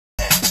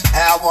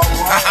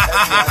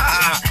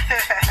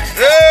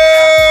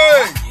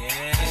Hey!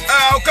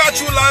 I'll catch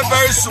you live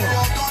very soon.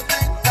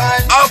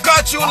 I'll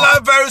catch you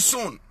live very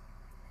soon.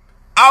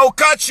 I'll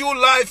catch you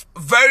live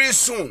very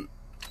soon.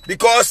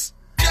 Because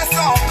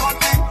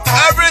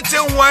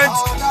everything went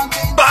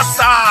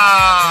basa.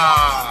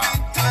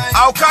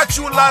 I'll catch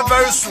you live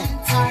very soon.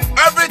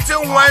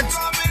 Everything went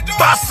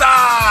basa.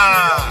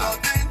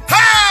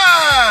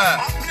 Hey!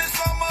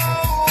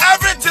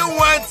 Everything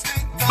went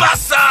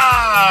basa.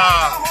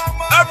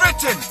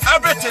 Everything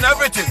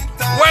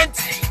went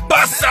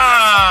basa.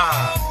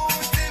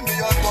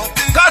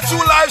 Catch you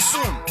live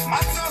soon.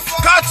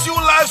 Catch you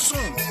live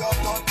soon.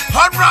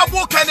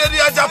 Honorable Kennedy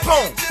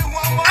Japan.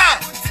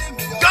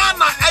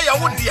 Ghana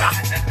Ayawudia.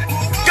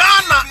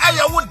 Ghana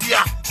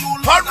Ayawudia.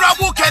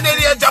 Honorable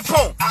Kennedy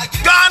Japan.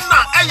 Ghana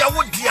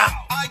Ayawudia.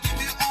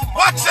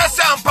 Watch us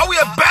and Pawi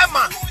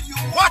Bama.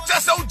 Watch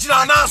us out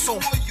Janaso.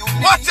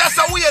 Watch us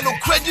out we no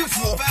credit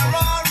for.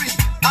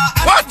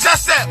 Watch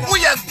us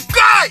we a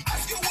guy.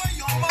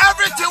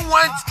 Everything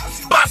went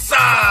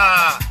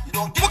basa.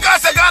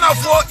 Mukasa Ghana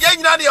for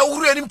Yanani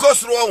Uru and him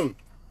cost wrong.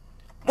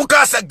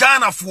 Mukasa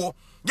Ghana for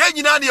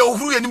Yanani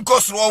Uru and him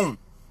cost wrong.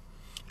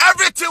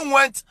 Everything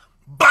went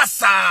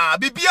basa.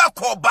 Bibia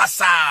ko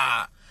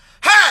basa.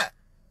 Hey!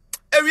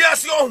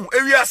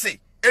 Ewiase.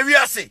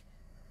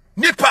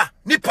 Nipa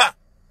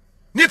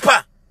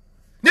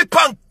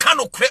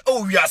nkano kre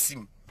o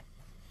wiasim.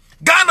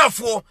 Ghana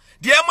for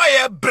the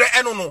emaye bre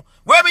eno no.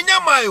 We me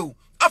nyamayo.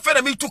 Afa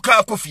na me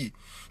tuka kofi.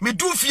 Me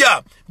do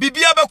fia.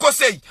 Bibia be ko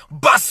say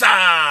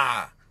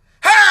basa.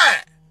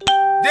 Hey!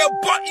 They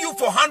bought you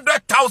for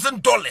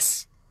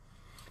 $100,000.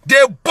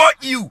 They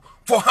bought you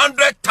for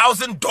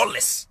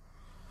 $100,000.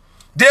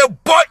 They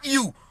bought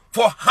you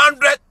for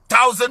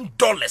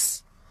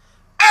 $100,000.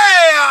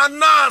 Hey,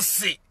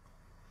 Anasi.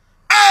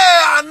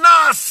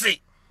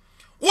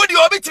 Would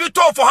you be to be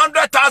told for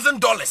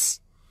 $100,000?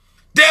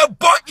 They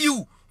bought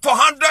you for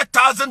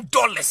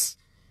 $100,000.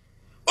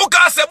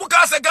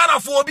 Mukase Ghana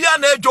for be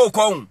an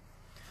ejoko.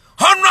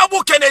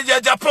 Honorable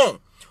Kennedy Japan.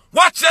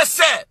 What you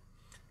say?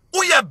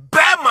 Uye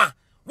Bema.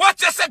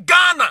 What you say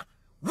Ghana?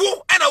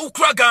 Woo and a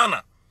Ukra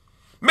Ghana.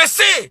 Me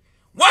say,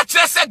 what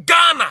you say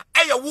Ghana?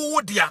 Eya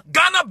woo dia.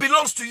 Ghana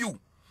belongs to you.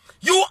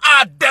 You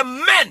are the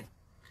men.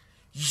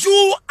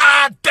 You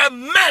are the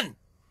men.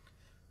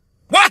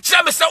 Watch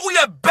out, Mr.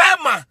 Uye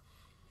Bema.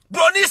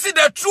 Bro, you see,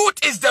 the truth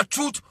is the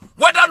truth,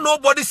 whether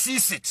nobody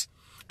sees it.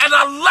 And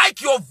I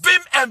like your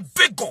vim and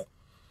vigor.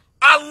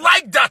 I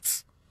like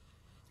that.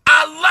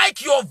 I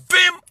like your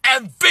vim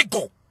and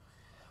vigor.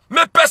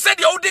 Me pese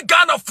di odi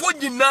Ghana fo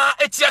nyina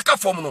etiaka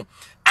fom no.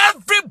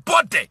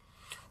 Everybody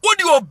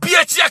odi obi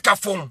etiaka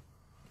fom.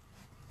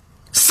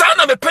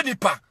 Sana me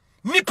penipa.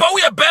 Nipa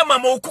uye Bema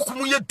ma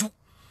okukumu yedu.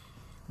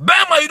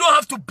 Bema, you don't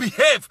have to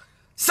behave.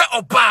 Say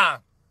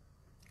oba.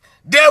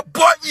 They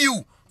bought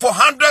you for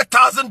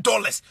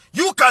 $100,000.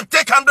 You can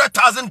take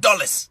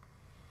 $100,000.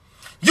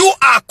 You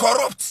are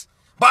corrupt,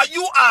 but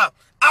you are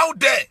out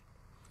there.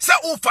 Say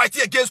who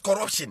fighting against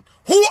corruption?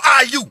 Who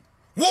are you?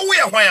 Who we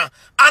are where?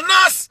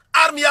 ANAS,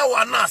 Army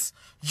ANAS.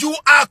 You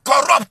are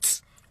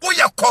corrupt. We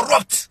are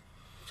corrupt.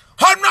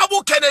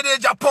 Honorable Kennedy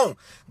Japan.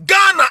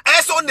 Ghana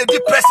is on the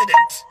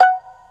president.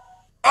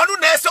 Anu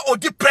nese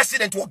odi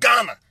president wa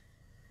Ghana.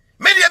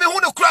 Many of me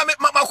who no cry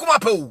makuma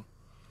pe.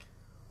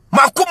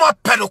 Makuma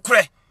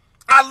penokre.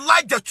 I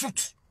like the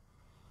truth.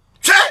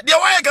 Che, they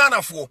why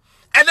Ghana for?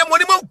 And then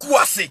money man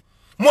guase.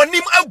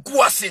 Money man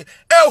guase.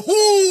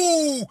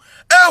 Ehu.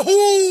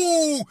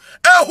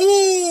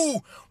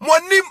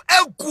 Money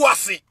man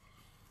guase.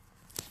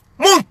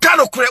 Mon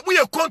kanokre. We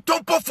a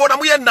contempo for them.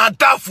 We a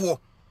nada for.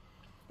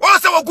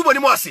 What say what good money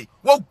masi?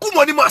 What good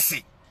money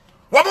masi?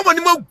 What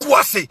money man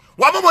guase?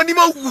 What money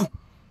man wu?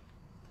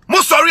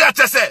 Mo sorry I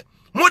just said.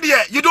 Mo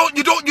dear, you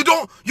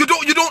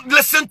don't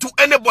listen to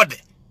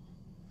anybody.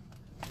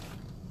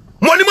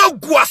 Money ma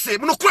guase,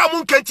 no kura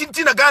mun kan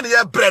tinti na Ghana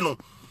ye breno.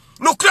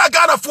 No kura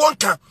Ghana fo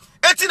nka.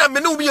 Eti na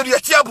me no mi ye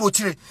tia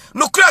brotire.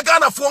 No kura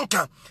Ghana fo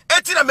nka.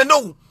 Eti na me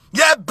no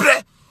ye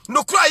bre.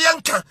 No kura ye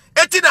nka.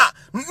 Eti na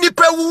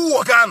nipa wu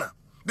wo Ghana.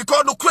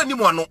 Because no kura ni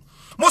mo ano.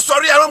 Mo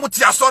sorry ara mo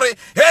tia sorry.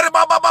 Here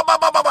baba.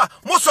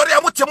 Mo sorry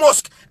am ti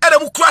mosque. E na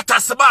mo kura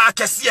taseba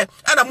akese e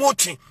na mo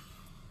twi.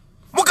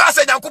 Mo ka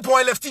se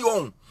Nyankopon lefty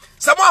on.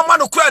 Some man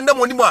no kura na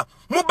mo ni mo a.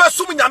 Mo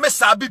besum nyame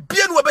sa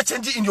bibia no be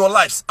change in your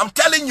lives. I'm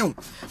telling you,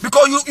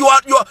 because you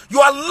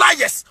are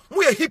liars.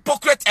 We are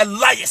hypocrites and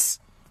liars.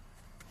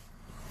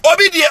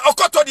 Obi die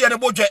okoto die ne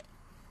boje.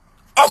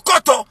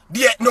 Okoto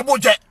die ne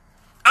boje.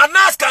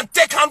 ANAS can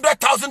take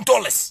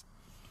 $100,000.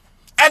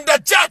 And the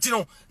judge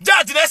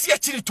na see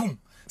chiritum.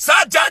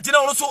 Sa judge na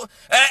also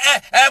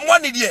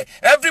money die.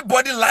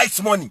 Everybody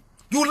likes money.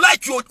 You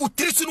like your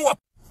utrisu no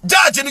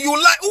judge you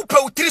like upe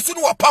utrisu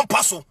no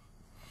pampaso.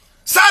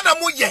 Sa na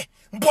mo ye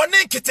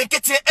Bone kete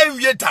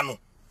enwie dano.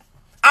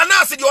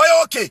 ANAS said,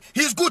 "Oh, okay,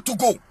 he's good to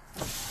go."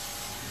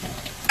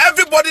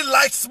 Everybody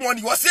likes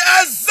money. Was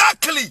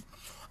exactly.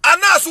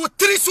 ANAS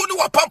utrisu ni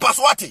wa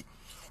pampaso ati.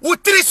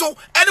 Utrisu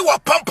any wa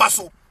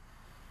pampaso.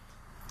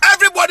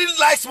 Everybody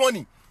likes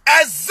money.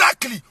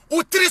 Exactly.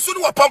 Utiri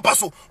sunu wa pampa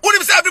so.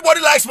 Unim say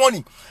everybody likes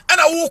money. And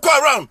I will go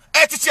around.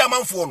 Teach a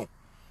man for no.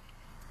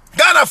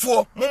 Ghana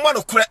for mumma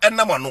no kure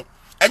enna no.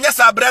 Enya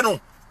sa bre no.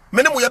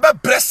 Mene mo ye be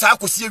bre sa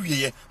akosi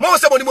awieye. Mo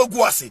se money mo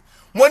gu ase.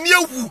 Money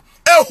ewu.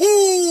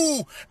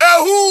 Ehu.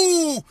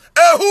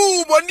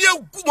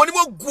 Money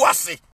mo gu ase.